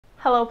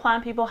Hello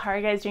plant people, how are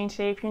you guys doing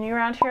today? If you're new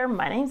around here,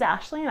 my name's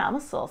Ashley and I'm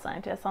a soil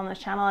scientist. On this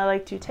channel I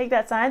like to take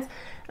that science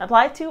and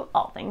apply it to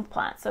all things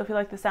plants. So if you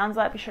like the sounds of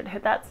that, be sure to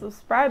hit that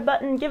subscribe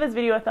button, give this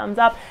video a thumbs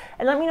up,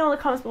 and let me know in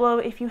the comments below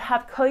if you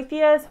have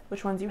Calatheas,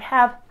 which ones you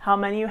have, how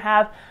many you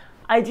have.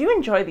 I do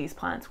enjoy these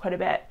plants quite a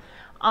bit.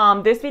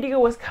 This video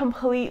was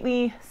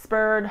completely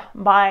spurred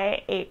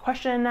by a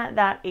question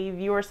that a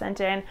viewer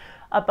sent in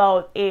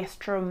about a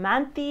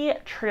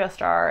Stromanthe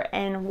triostar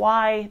and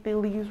why the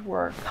leaves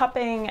were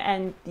cupping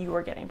and you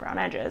were getting brown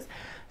edges.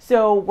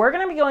 So we're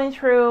going to be going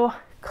through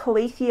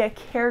Calathea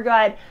care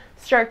guide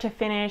start to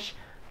finish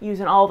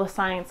using all the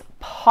science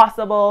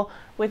possible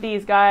with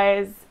these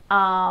guys.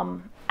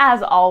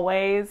 As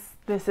always,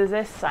 this is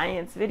a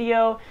science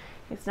video.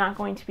 It's not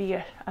going to be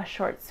a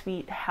short,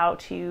 sweet how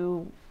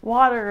to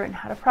water and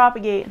how to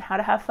propagate and how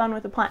to have fun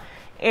with the plant.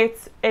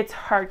 It's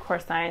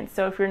hardcore science.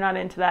 So if you're not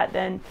into that,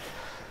 then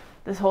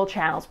this whole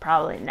channel is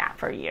probably not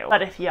for you.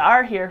 But if you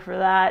are here for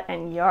that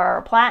and you're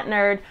a plant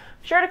nerd, be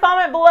sure to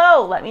comment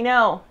below. Let me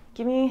know.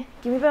 Give me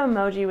the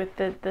emoji with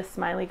the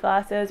smiley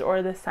glasses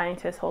or the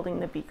scientist holding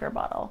the beaker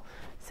bottle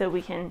so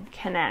we can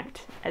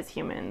connect as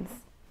humans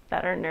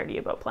that are nerdy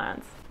about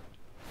plants.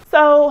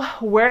 So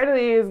where do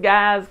these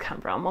guys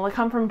come from? Well, they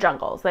come from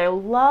jungles. They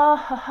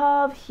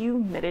love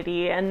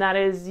humidity, and that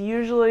is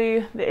usually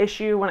the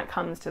issue when it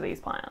comes to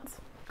these plants.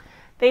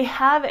 They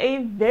have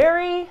a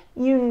very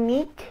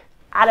unique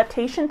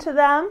adaptation to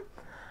them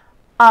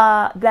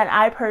that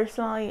I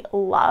personally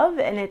love,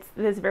 and it's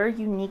this very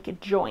unique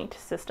joint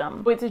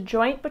system. It's a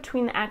joint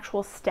between the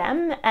actual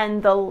stem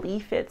and the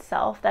leaf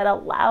itself that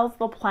allows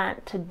the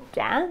plant to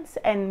dance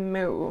and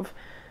move.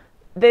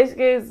 This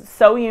is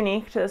so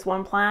unique to this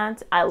one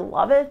plant. I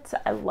love it.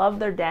 I love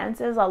their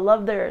dances. I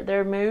love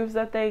their moves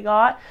that they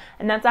got.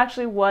 And that's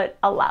actually what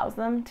allows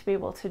them to be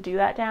able to do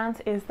that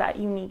dance, is that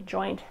unique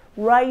joint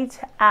right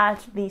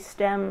at the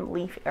stem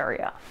leaf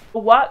area.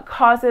 What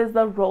causes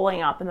the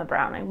rolling up and the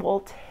browning?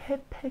 Well,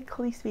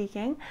 typically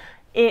speaking,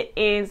 it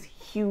is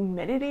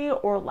humidity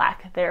or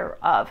lack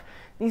thereof.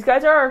 These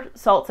guys are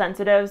salt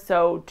sensitive,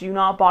 so do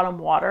not bottom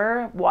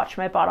water. Watch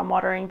my bottom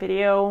watering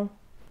video,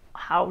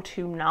 how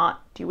to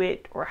not do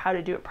it or how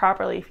to do it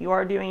properly if you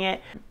are doing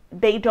it.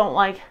 They don't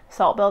like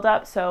salt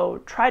buildup,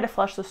 so try to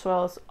flush the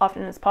soil as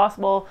often as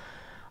possible.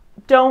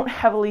 Don't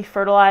heavily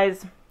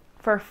fertilize.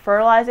 For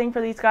fertilizing for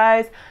these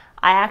guys,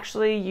 I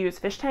actually use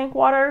fish tank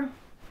water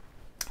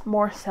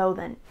more so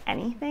than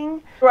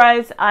anything.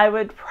 Otherwise, I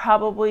would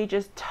probably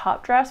just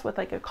top dress with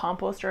like a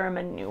compost or a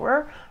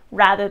manure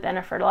rather than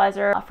a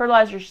fertilizer. A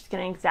fertilizer is just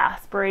going to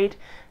exacerbate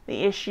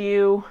the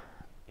issue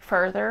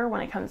further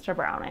when it comes to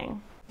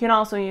browning. You can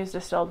also use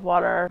distilled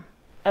water.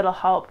 It'll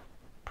help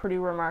pretty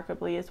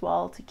remarkably as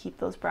well to keep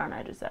those brown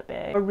edges at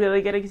bay. A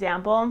really good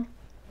example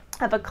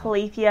of a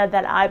Calathea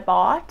that I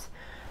bought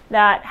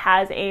that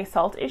has a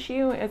salt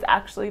issue is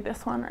actually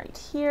this one right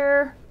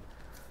here.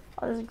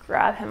 I'll just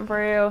grab him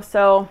for you.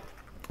 So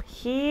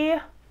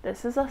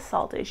this is a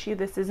salt issue.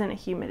 This isn't a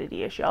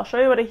humidity issue. I'll show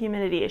you what a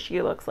humidity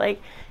issue looks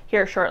like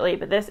here shortly,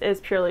 but this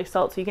is purely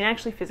salt. So you can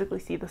actually physically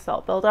see the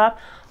salt buildup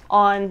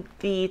on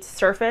the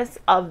surface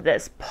of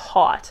this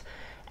pot.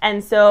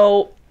 And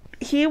so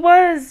he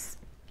was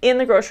in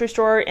the grocery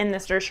store in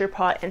this nursery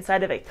pot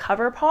inside of a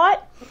cover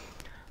pot.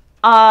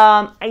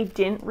 I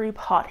didn't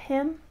repot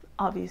him,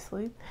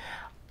 obviously.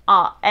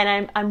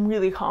 And I'm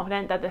really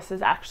confident that this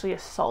is actually a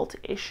salt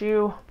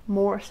issue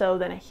more so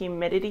than a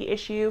humidity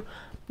issue,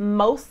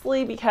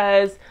 mostly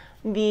because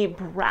the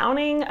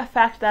browning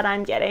effect that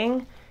I'm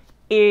getting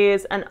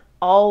is an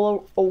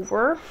all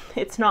over.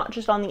 It's not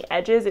just on the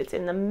edges, it's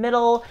in the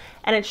middle,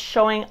 and it's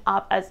showing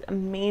up as a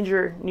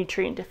major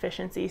nutrient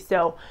deficiency.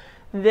 So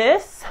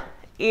this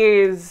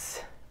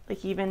is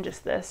like, even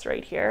just this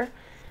right here,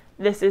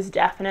 this is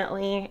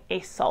definitely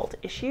a salt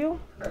issue.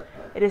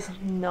 It is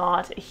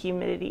not a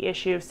humidity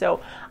issue.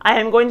 So I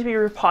am going to be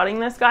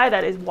repotting this guy.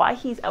 That is why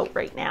he's out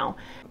right now.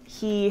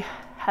 He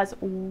has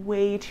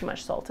way too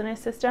much salt in his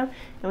system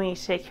and we need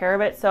to take care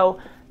of it. So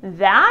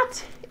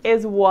that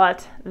is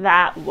what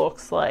that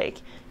looks like.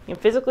 You can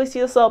physically see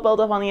the salt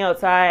buildup on the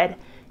outside.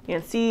 You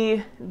can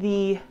see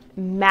the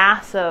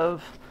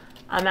massive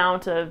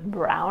amount of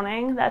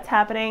browning that's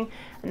happening,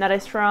 and that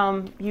is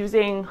from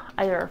using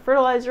either a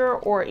fertilizer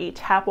or a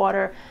tap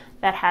water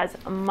that has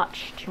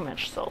much too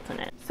much salt in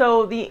it.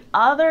 So the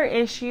other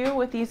issue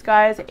with these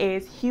guys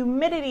is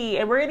humidity,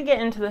 and we're going to get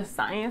into the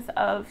science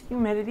of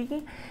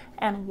humidity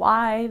and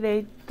why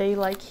they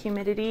like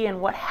humidity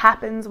and what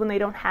happens when they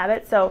don't have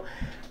it. So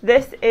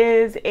this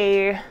is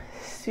a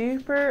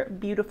super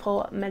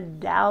beautiful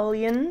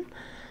medallion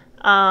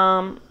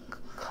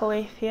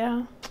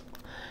Calathea,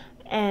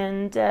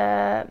 and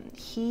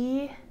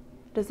he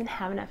doesn't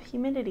have enough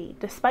humidity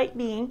despite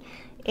being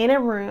in a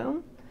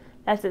room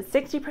that's at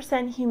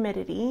 60%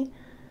 humidity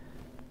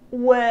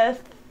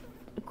with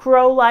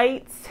grow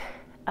lights,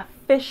 a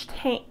fish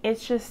tank.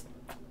 It's just,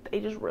 they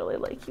just really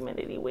like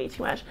humidity way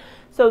too much.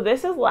 So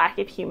this is lack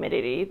of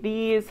humidity.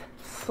 These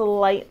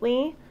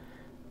slightly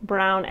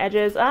brown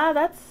edges,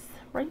 that's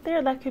right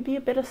there, that could be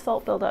a bit of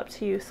salt buildup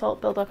too,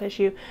 salt buildup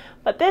issue.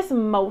 But this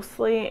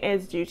mostly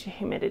is due to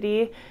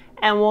humidity,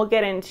 and we'll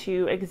get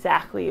into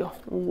exactly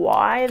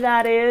why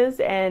that is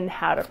and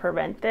how to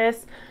prevent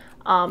this,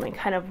 and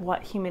kind of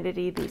what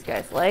humidity these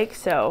guys like.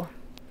 So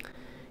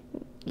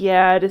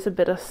yeah, it is a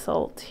bit of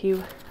salt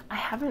too. I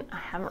haven't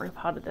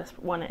repotted this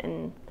one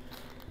in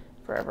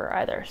forever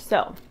either.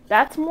 So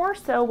that's more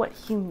so what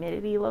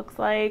humidity looks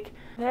like.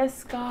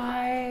 This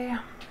guy,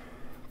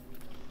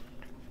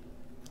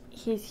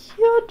 he's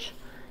huge.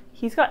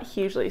 He's got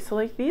huge leaves. So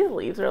like these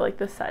leaves are like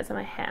the size of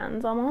my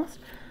hands almost.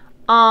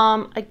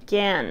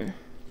 Again,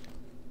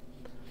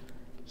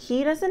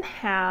 he doesn't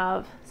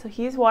have, so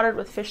he's watered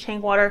with fish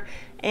tank water,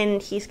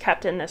 and he's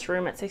kept in this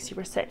room at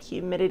 60%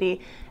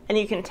 humidity. And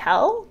you can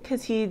tell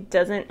because he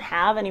doesn't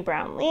have any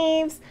brown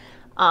leaves.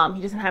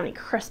 He doesn't have any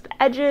crisp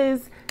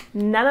edges,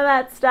 none of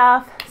that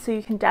stuff. So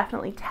you can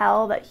definitely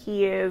tell that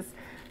he is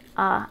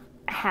a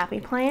happy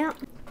plant.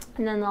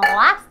 And then the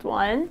last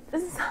one,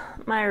 this is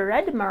my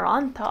red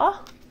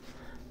Maranta.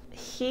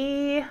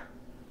 He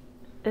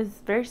is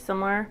very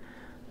similar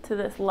to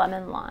this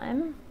lemon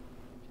lime,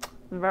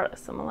 very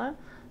similar,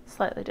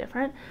 slightly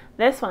different.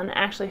 This one,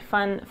 actually,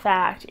 fun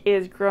fact,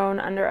 is grown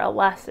under a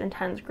less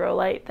intense grow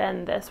light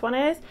than this one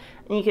is,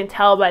 and you can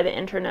tell by the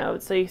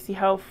internodes. So you see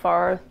how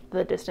far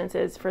the distance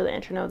is for the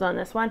internodes on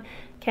this one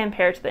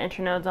compared to the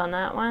internodes on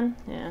that one.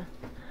 Yeah,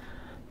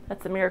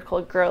 that's the miracle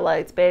of grow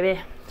lights, baby.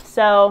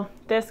 So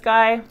this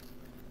guy,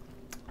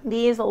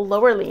 these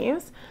lower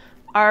leaves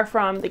are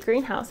from the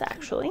greenhouse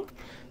actually.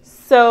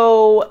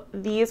 So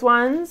these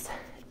ones,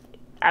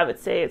 I would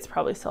say it's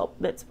probably salt,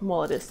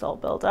 well, it is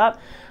salt buildup.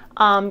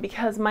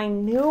 Because my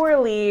newer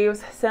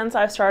leaves, since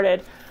I've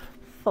started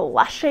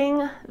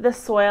flushing the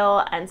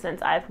soil and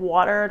since I've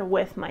watered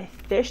with my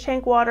fish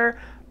tank water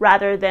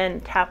rather than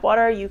tap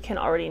water, you can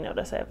already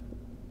notice I have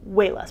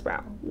way less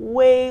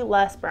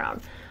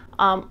brown,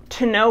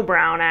 to no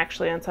brown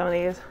actually on some of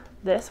these.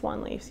 This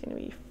one leaf's gonna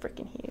be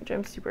freaking huge.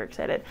 I'm super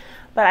excited.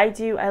 But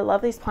I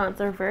love these plants.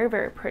 They're very,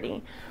 very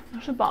pretty. I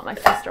actually bought my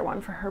sister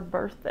one for her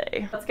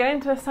birthday. Let's get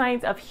into the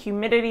science of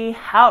humidity,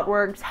 how it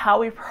works, how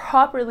we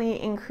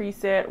properly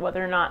increase it,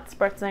 whether or not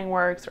spritzing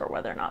works or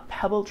whether or not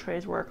pebble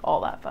trays work,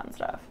 all that fun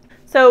stuff.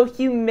 So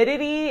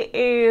humidity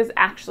is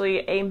actually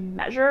a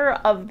measure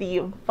of the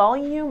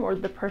volume or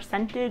the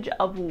percentage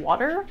of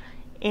water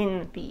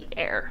in the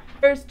air.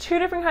 There's two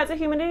different kinds of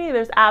humidity.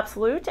 There's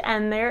absolute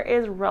and there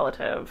is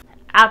relative.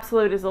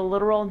 Absolute is a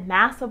literal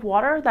mass of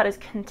water that is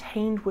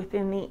contained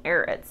within the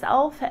air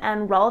itself,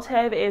 and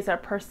relative is a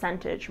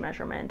percentage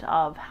measurement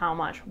of how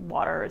much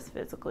water is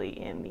physically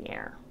in the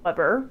air.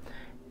 However,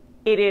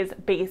 it is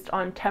based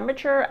on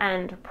temperature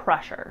and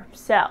pressure.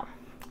 So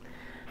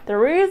the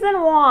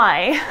reason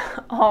why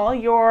all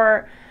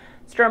your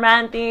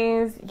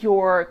Stramanthes,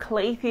 your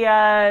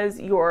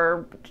Calatheas,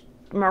 your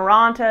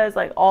Marantas,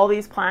 like all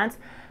these plants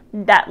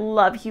that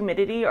love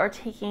humidity are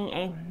taking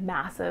a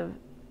massive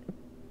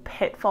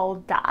pitfall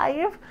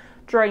dive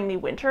during the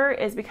winter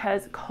is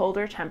because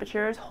colder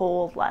temperatures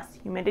hold less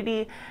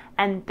humidity,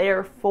 and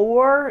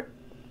therefore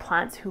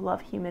plants who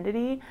love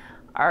humidity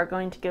are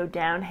going to go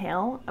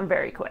downhill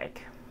very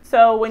quick.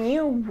 So when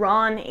you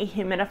run a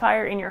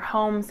humidifier in your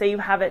home, say you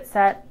have it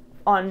set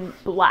on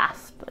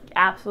blast, like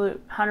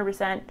absolute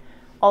 100%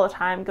 all the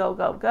time, go,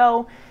 go,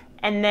 go,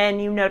 and then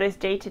you notice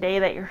day to day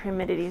that your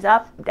humidity's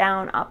up,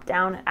 down,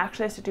 it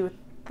actually has to do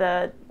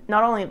with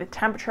not only the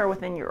temperature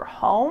within your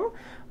home,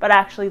 but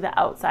actually the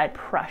outside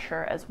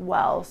pressure as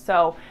well.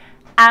 So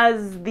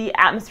as the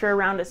atmosphere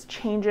around us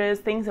changes,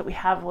 things that we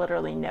have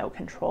literally no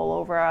control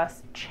over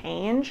us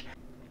change.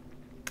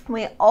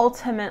 We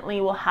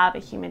ultimately will have a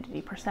humidity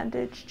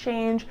percentage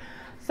change.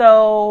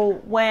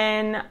 So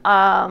when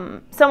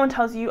someone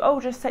tells you, oh,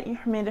 just set your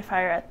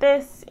humidifier at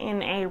this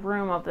in a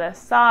room of this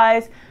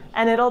size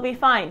and it'll be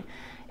fine.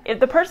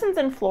 If the person's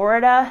in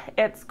Florida,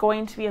 it's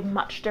going to be a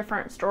much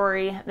different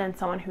story than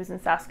someone who's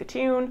in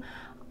Saskatoon.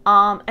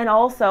 And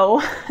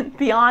also,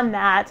 beyond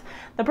that,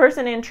 the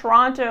person in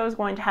Toronto is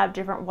going to have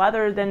different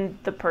weather than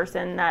the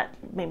person that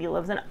maybe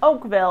lives in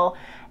Oakville.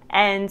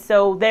 And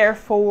so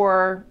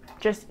therefore,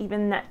 just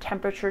even that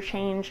temperature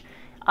change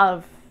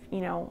of, you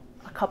know,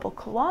 a couple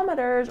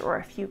kilometers or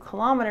a few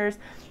kilometers,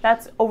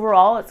 that's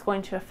overall, it's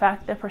going to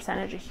affect the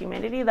percentage of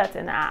humidity that's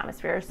in the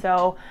atmosphere.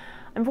 So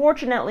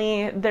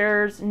unfortunately,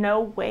 there's no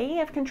way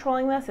of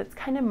controlling this. It's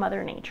kind of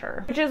Mother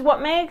Nature, which is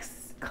what makes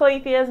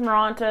Calatheas,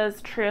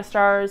 Marantas,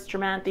 Triostars,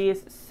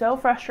 Stramanthes so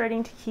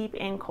frustrating to keep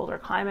in colder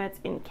climates,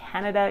 in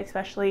Canada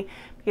especially,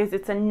 because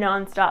it's a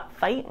non-stop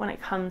fight when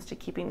it comes to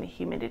keeping the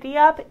humidity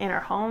up in our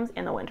homes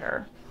in the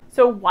winter.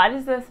 So why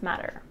does this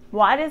matter?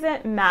 Why does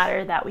it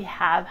matter that we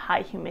have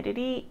high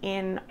humidity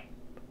in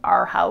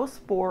our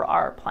house for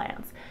our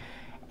plants?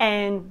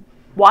 And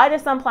why do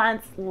some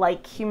plants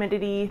like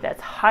humidity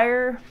that's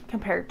higher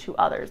compared to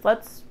others?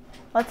 Let's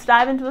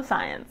dive into the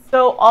science.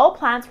 So all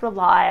plants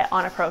rely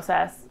on a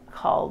process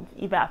called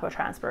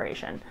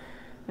evapotranspiration.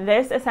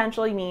 This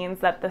essentially means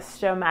that the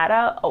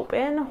stomata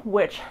open,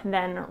 which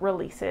then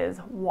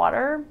releases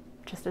water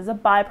just as a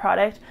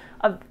byproduct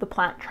of the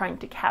plant trying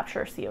to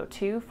capture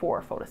CO2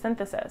 for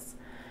photosynthesis.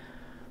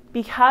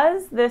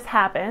 Because this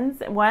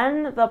happens,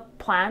 when the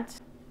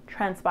plant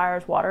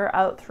transpires water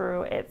out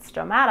through its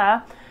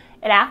stomata,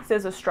 it acts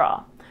as a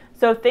straw.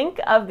 So think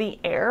of the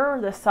air,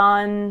 the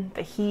sun,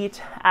 the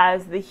heat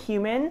as the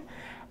human,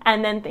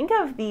 and then think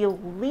of the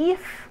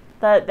leaf,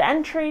 the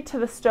entry to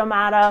the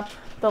stomata,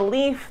 the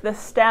leaf, the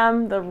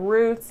stem, the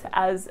roots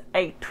as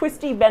a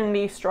twisty,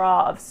 bendy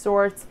straw of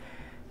sorts.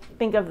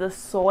 Think of the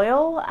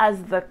soil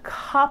as the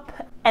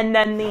cup, and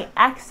then the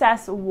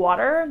excess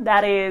water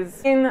that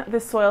is in the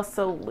soil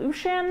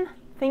solution,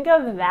 think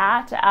of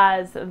that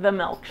as the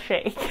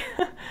milkshake.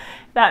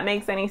 If that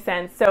makes any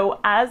sense. So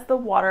as the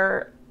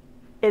water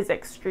is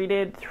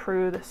excreted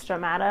through the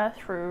stomata,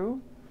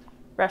 through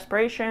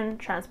respiration,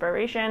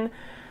 transpiration,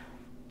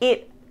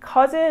 it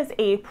causes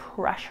a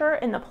pressure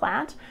in the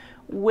plant,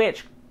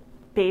 which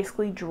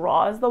basically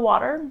draws the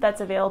water that's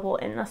available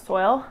in the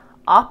soil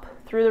up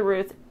through the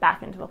roots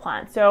back into the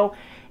plant. So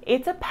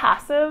it's a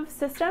passive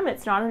system,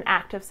 it's not an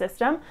active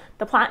system.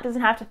 The plant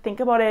doesn't have to think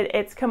about it.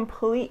 It's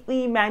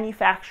completely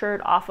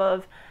manufactured off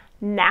of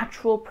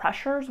natural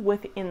pressures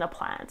within the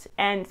plant,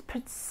 and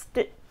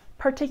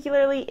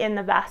particularly in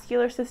the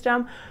vascular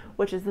system,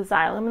 which is the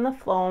xylem and the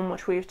phloem,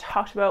 which we've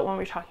talked about when we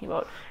were talking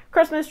about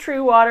Christmas tree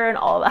water and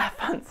all that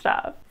fun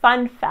stuff.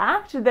 Fun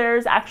fact,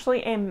 there's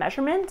actually a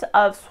measurement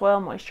of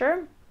soil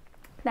moisture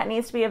that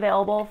needs to be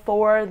available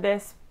for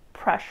this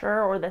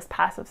pressure or this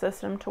passive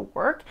system to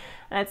work,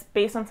 and it's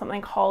based on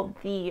something called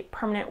the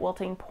permanent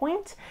wilting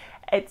point.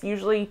 It's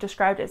usually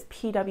described as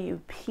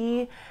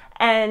PWP,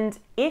 and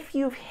if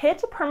you've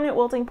hit a permanent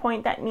wilting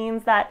point, that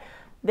means that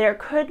there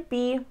could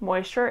be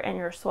moisture in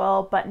your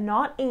soil, but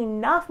not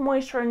enough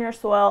moisture in your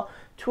soil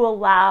to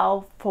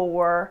allow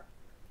for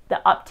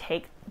the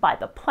uptake by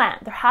the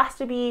plant. There has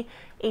to be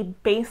a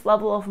base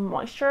level of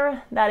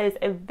moisture that is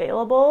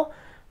available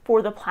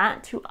for the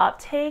plant to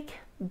uptake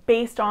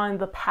based on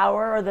the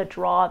power or the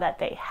draw that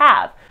they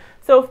have.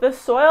 So if the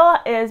soil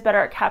is better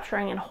at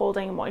capturing and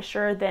holding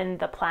moisture than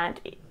the plant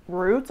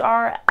roots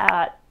are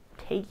at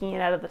taking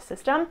it out of the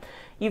system,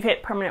 you've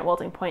hit permanent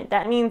wilting point.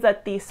 That means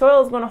that the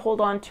soil is going to hold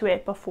on to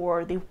it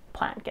before the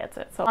plant gets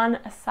it. So on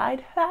a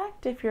side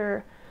fact, if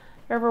you're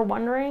ever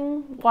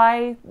wondering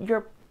why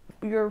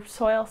your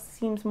soil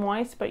seems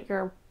moist but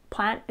your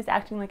plant is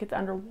acting like it's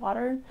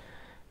underwater,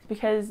 it's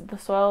because the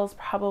soil is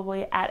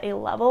probably at a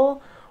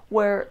level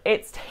where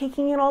it's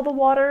taking in all the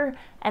water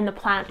and the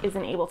plant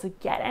isn't able to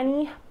get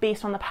any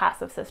based on the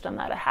passive system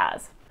that it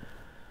has.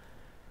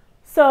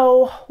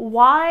 So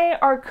why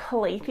are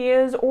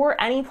Calatheas, or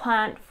any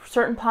plant,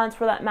 certain plants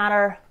for that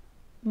matter,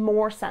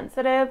 more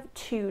sensitive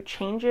to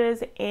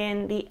changes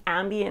in the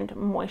ambient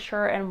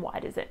moisture, and why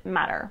does it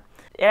matter?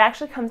 It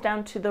actually comes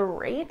down to the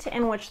rate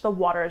in which the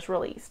water is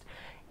released.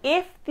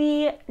 If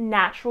the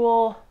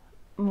natural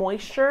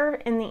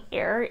moisture in the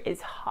air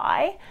is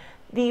high,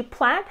 the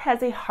plant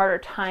has a harder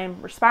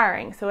time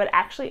respiring, so it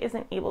actually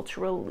isn't able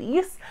to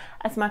release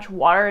as much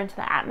water into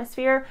the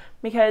atmosphere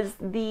because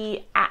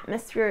the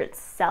atmosphere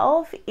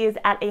itself is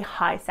at a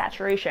high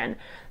saturation.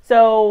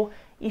 So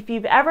if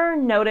you've ever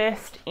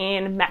noticed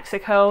in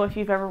Mexico, if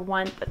you've ever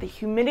went that the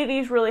humidity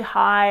is really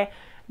high,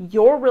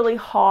 you're really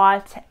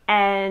hot,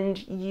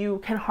 and you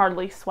can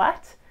hardly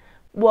sweat,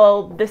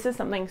 well, this is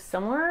something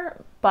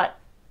similar, but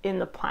in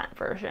the plant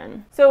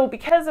version. So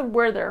because of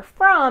where they're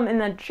from in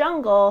the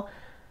jungle,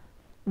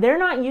 they're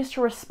not used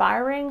to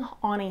respiring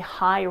on a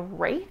high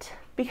rate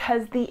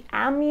because the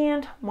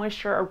ambient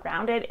moisture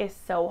around it is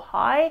so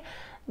high.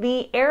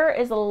 The air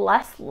is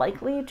less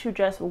likely to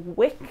just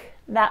wick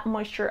that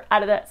moisture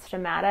out of that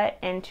stomata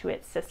into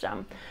its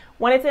system.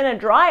 When it's in a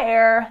dry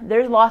air,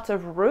 there's lots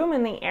of room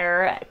in the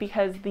air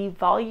because the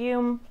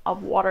volume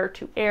of water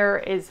to air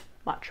is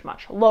much,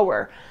 much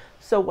lower.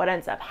 So what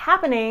ends up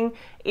happening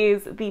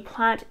is the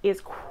plant is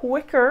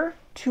quicker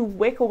to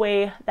wick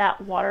away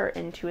that water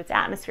into its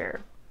atmosphere.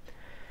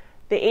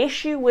 The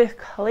issue with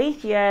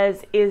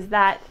Calatheas is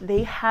that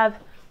they have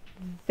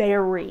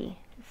very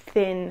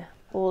thin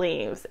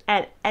leaves,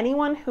 and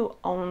anyone who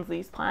owns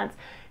these plants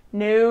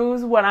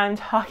knows what I'm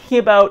talking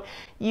about.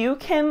 You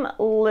can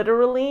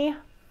literally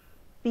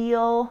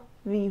feel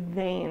the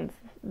veins,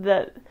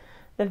 the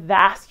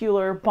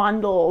vascular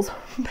bundles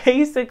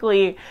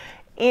basically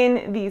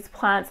in these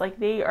plants. Like,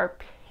 they are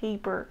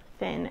paper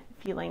thin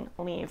feeling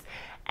leaves,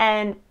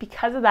 and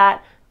because of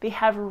that they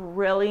have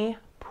really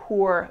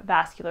poor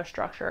vascular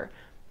structure,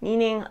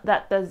 meaning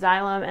that the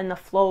xylem and the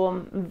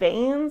phloem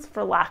veins,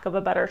 for lack of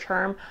a better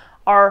term,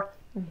 are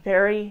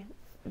very,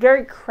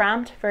 very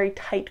cramped, very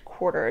tight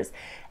quarters.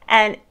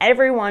 And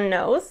everyone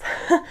knows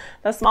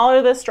the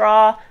smaller the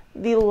straw,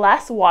 the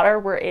less water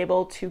we're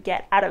able to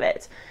get out of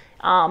it.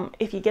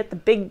 If you get the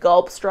big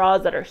gulp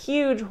straws that are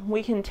huge,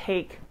 we can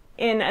take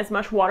in as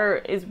much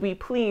water as we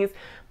please,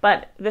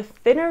 but the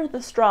thinner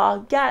the straw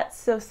gets,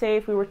 so say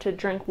if we were to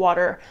drink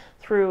water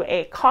through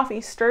a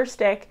coffee stir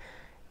stick,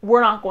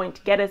 we're not going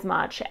to get as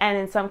much, and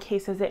in some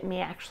cases it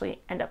may actually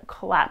end up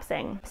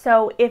collapsing.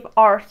 So if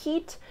our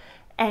heat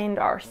and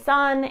our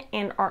sun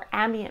and our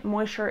ambient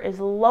moisture is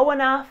low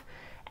enough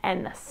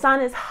and the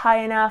sun is high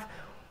enough,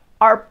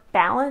 our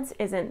balance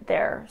isn't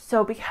there.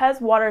 So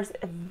because water is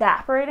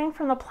evaporating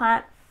from the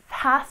plant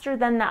faster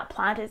than that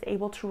plant is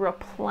able to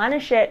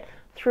replenish it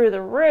through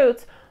the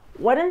roots,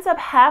 what ends up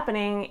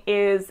happening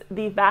is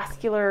the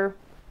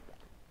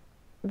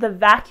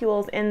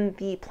vacuoles in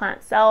the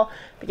plant cell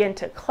begin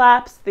to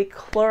collapse, the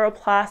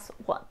chloroplasts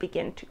will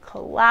begin to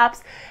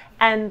collapse,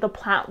 and the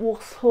plant will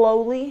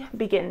slowly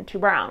begin to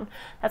brown.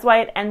 That's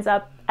why it ends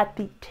up at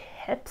the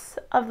tips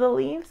of the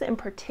leaves in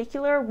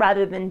particular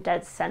rather than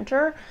dead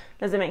center.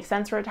 Does it make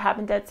sense for it to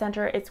happen dead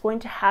center? It's going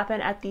to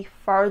happen at the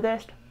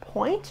farthest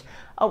point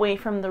away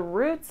from the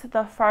roots,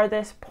 the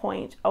farthest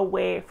point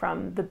away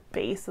from the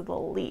base of the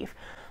leaf.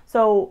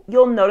 So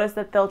you'll notice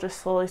that they'll just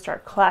slowly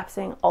start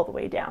collapsing all the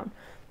way down.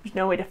 There's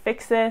no way to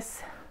fix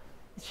this.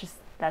 It's just,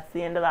 that's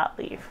the end of that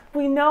leaf.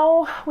 We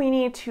know we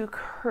need to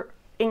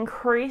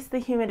increase the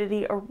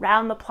humidity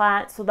around the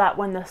plant so that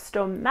when the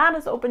stomata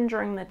is open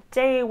during the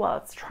day while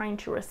it's trying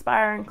to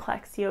respire and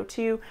collect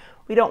CO2,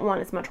 we don't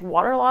want as much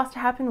water loss to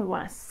happen. We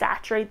want to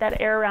saturate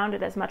that air around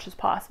it as much as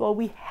possible.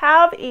 We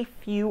have a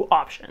few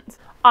options.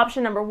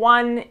 Option number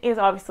one is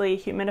obviously a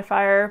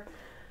humidifier.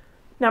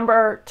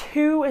 Number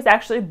two is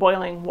actually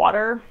boiling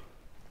water.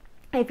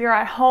 If you're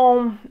at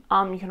home,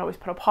 you can always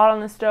put a pot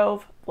on the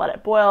stove, let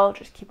it boil,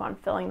 just keep on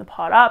filling the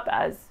pot up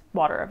as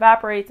water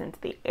evaporates into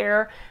the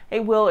air.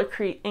 It will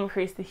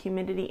increase the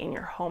humidity in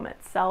your home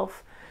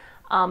itself.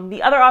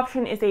 The other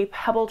option is a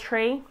pebble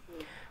tray.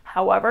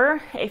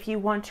 However, if you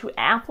want to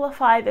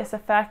amplify this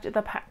effect of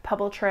the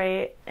pebble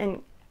tray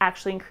and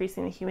actually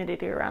increasing the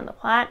humidity around the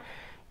plant,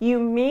 you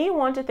may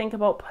want to think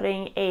about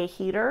putting a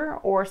heater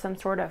or some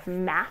sort of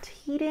mat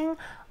heating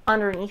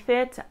underneath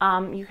it.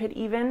 You could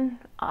even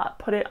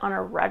put it on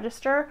a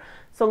register,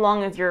 so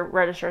long as your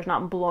register is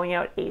not blowing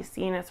out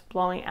AC and it's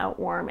blowing out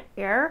warm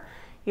air.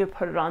 You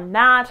put it on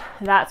that.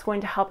 That's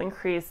going to help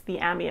increase the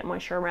ambient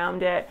moisture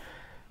around it.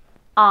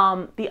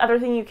 The other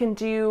thing you can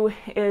do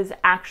is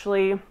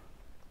actually,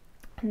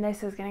 and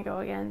this is going to go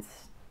against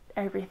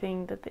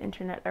everything that the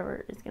internet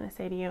ever is going to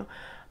say to you,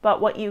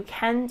 but what you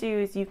can do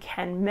is you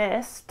can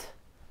mist.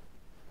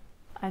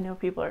 I know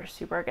people are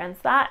super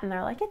against that and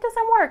they're like, it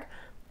doesn't work.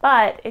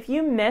 But if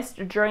you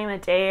mist during the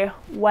day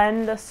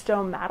when the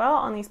stomata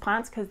on these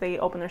plants, because they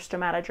open their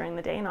stomata during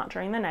the day, not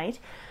during the night,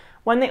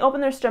 when they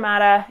open their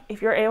stomata,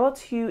 if you're able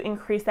to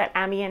increase that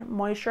ambient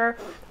moisture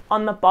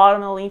on the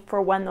bottom of the leaf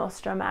for when those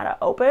stomata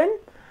open,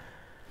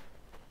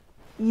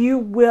 you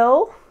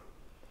will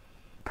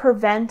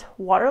prevent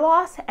water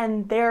loss,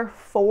 and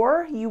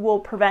therefore you will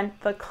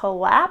prevent the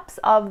collapse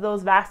of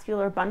those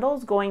vascular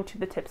bundles going to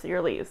the tips of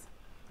your leaves.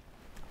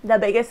 The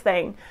biggest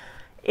thing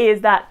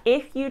is that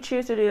if you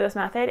choose to do this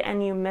method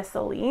and you miss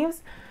the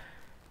leaves,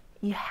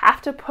 you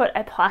have to put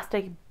a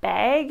plastic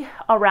bag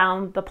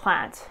around the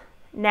plant.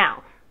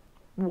 Now,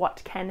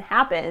 what can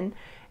happen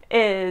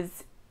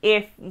is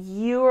if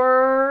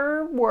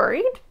you're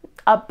worried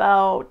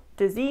about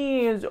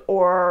disease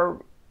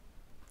or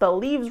the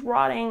leaves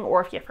rotting,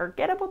 or if you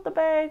forget about the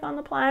bag on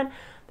the plant,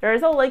 there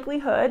is a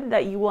likelihood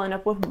that you will end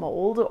up with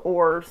mold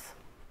or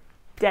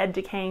dead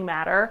decaying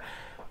matter,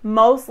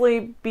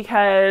 mostly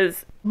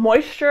because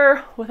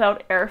moisture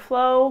without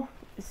airflow,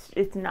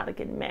 it's not a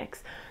good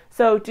mix.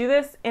 So do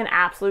this in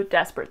absolute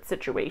desperate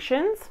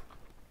situations,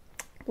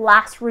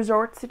 last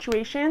resort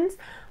situations,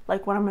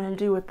 like what I'm going to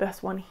do with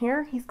this one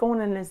here. He's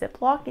going in a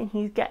Ziploc and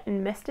he's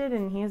getting misted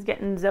and he's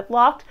getting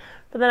Ziplocked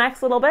for the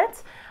next little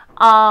bit,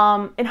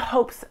 in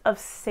hopes of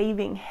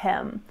saving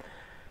him.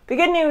 The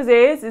good news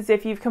is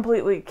if you've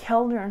completely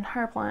killed your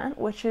entire plant,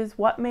 which is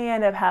what may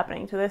end up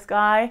happening to this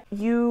guy,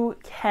 you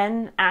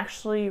can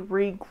actually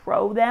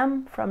regrow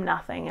them from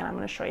nothing, and I'm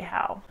going to show you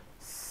how.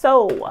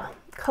 So,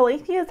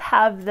 Calatheas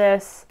have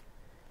this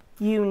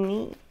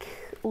unique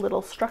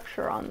little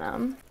structure on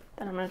them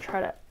that I'm going to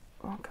try to,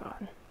 oh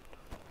god.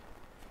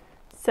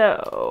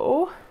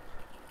 So,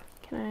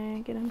 can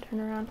I get him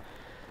turned around?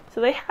 So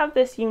they have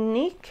this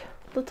unique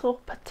little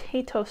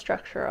potato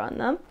structure on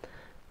them.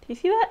 Do you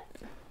see that?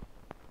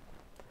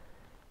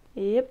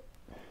 Yep,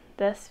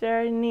 that's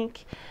very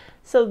unique.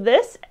 So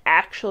this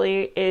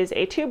actually is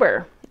a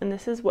tuber, and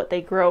this is what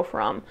they grow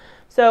from.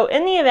 So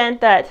in the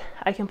event that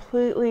I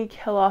completely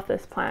kill off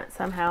this plant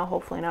somehow,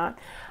 hopefully not,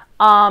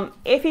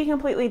 if he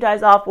completely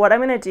dies off, what I'm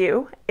going to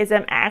do is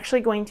I'm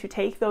actually going to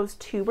take those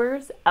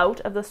tubers out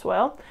of the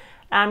soil.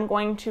 I'm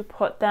going to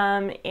put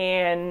them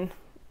in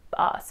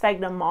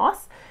sphagnum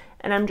moss,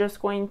 and I'm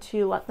just going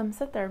to let them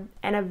sit there.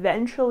 And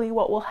eventually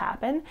what will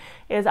happen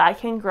is I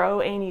can grow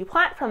a new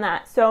plant from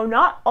that. So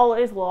not all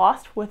is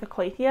lost with a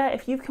Calathea.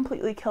 If you've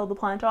completely killed the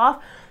plant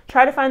off,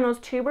 try to find those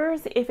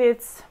tubers. If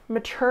it's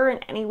mature in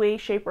any way,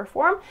 shape, or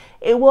form,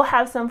 it will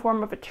have some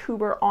form of a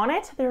tuber on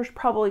it. There's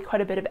probably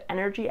quite a bit of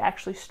energy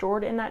actually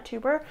stored in that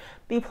tuber.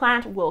 The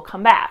plant will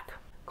come back.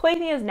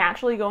 Calatheas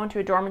naturally go into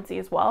a dormancy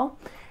as well.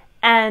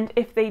 And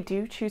if they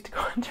do choose to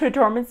go into a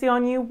dormancy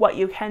on you, what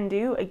you can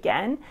do,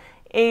 again,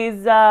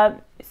 is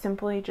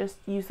simply just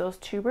use those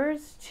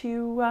tubers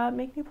to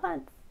make new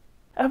plants.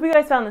 I hope you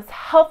guys found this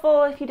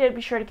helpful. If you did,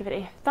 be sure to give it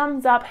a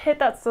thumbs up, hit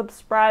that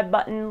subscribe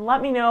button.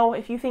 Let me know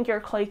if you think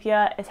your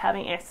Calathea is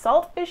having a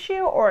salt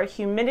issue or a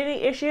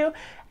humidity issue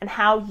and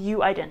how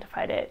you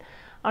identified it.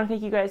 I want to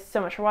thank you guys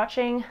so much for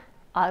watching.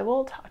 I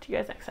will talk to you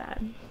guys next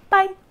time.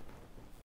 Bye!